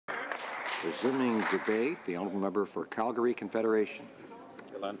Resuming debate, the honourable member for Calgary Confederation.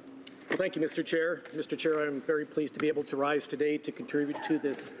 Well, thank you, Mr. Chair. Mr. Chair, I'm very pleased to be able to rise today to contribute to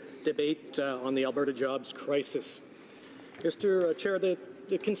this debate on the Alberta jobs crisis. Mr. Chair, the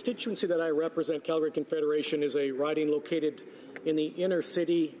constituency that I represent, Calgary Confederation, is a riding located in the inner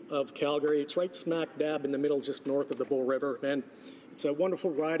city of Calgary. It's right smack dab in the middle, just north of the Bull River. And it's a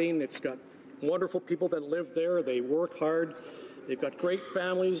wonderful riding. It's got wonderful people that live there. They work hard. They've got great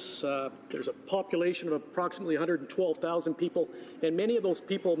families. There's a population of approximately 112,000 people. And many of those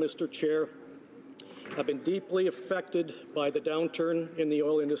people, Mr. Chair, have been deeply affected by the downturn in the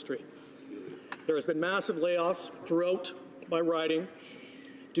oil industry. There has been massive layoffs throughout my riding,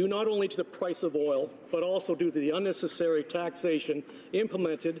 due not only to the price of oil, but also due to the unnecessary taxation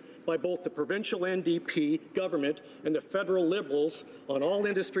implemented by both the provincial NDP government and the federal Liberals on all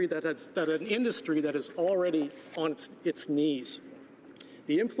industry that is already on its knees.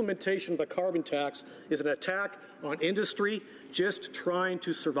 The implementation of the carbon tax is an attack on industry just trying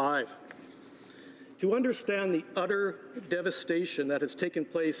to survive. To understand the utter devastation that has taken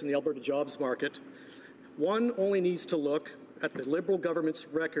place in the Alberta jobs market, one only needs to look at the Liberal government's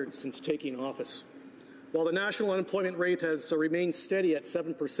record since taking office. While the national unemployment rate has remained steady at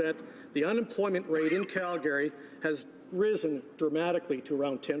 7%, the unemployment rate in Calgary has risen dramatically to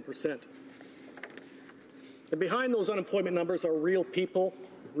around 10%. And behind those unemployment numbers are real people,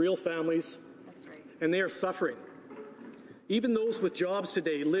 real families, and they are suffering. Even those with jobs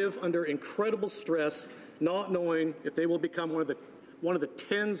today live under incredible stress, not knowing if they will become one of the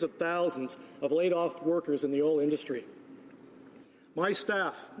tens of thousands of laid-off workers in the oil industry. My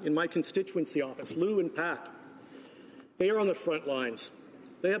staff in my constituency office, Lou and Pat, they are on the front lines.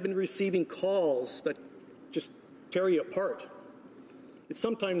 They have been receiving calls that just tear you apart. It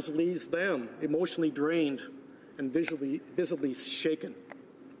sometimes leaves them emotionally drained and visibly shaken.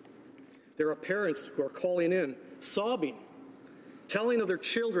 There are parents who are calling in, sobbing, telling of their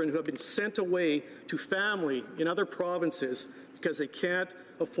children who have been sent away to family in other provinces because they can't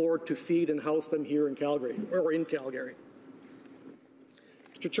afford to feed and house them here in Calgary, or in Calgary.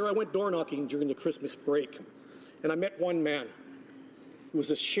 Mr. Chair, I went door knocking during the Christmas break, and I met one man who was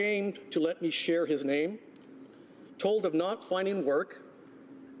ashamed to let me share his name, told of not finding work,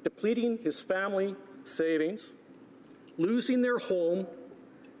 depleting his family savings, losing their home,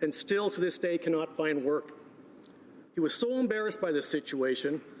 and still to this day cannot find work. He was so embarrassed by this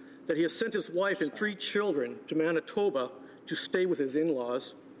situation that he has sent his wife and 3 children to Manitoba to stay with his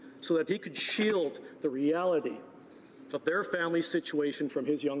in-laws so that he could shield the reality of their family situation from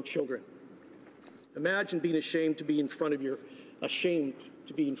his young children. Imagine being ashamed to be in front of your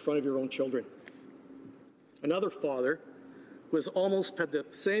own children. Another father who has almost had the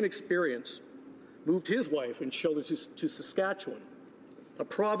same experience moved his wife and children to Saskatchewan, a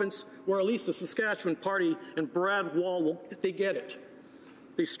province where at least the Saskatchewan Party and Brad Wall, they get it.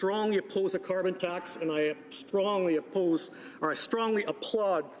 They strongly oppose a carbon tax, and I strongly applaud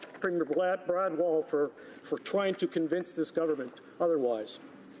Premier Brad Wall for trying to convince this government otherwise.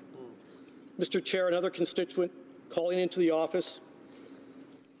 Mr. Chair, another constituent calling into the office,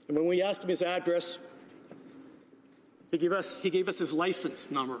 and when we asked him his address, he gave us his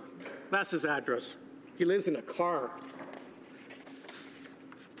license number. That's his address. He lives in a car.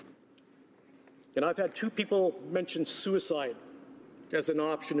 And I've had 2 people mention suicide as an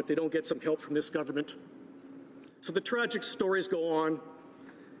option if they don't get some help from this government. So the tragic stories go on,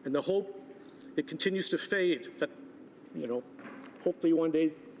 and the hope, it continues to fade that, hopefully one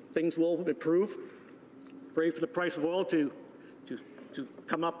day things will improve. Pray for the price of oil to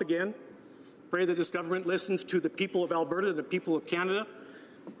come up again. Pray that this government listens to the people of Alberta and the people of Canada.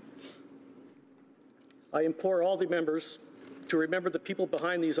 I implore all the members to remember the people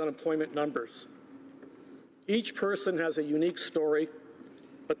behind these unemployment numbers. Each person has a unique story,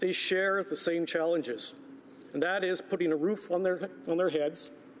 but they share the same challenges, and that is putting a roof on their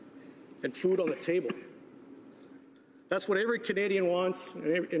heads and food on the table. That's what every Canadian wants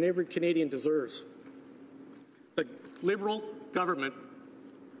and every Canadian deserves. The Liberal government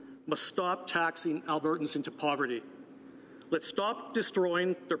must stop taxing Albertans into poverty. Let's stop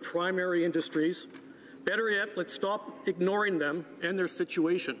destroying their primary industries. Better yet, let's stop ignoring them and their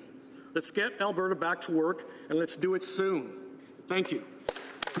situation. Let's get Alberta back to work, and let's do it soon. Thank you.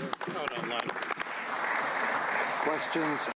 Questions?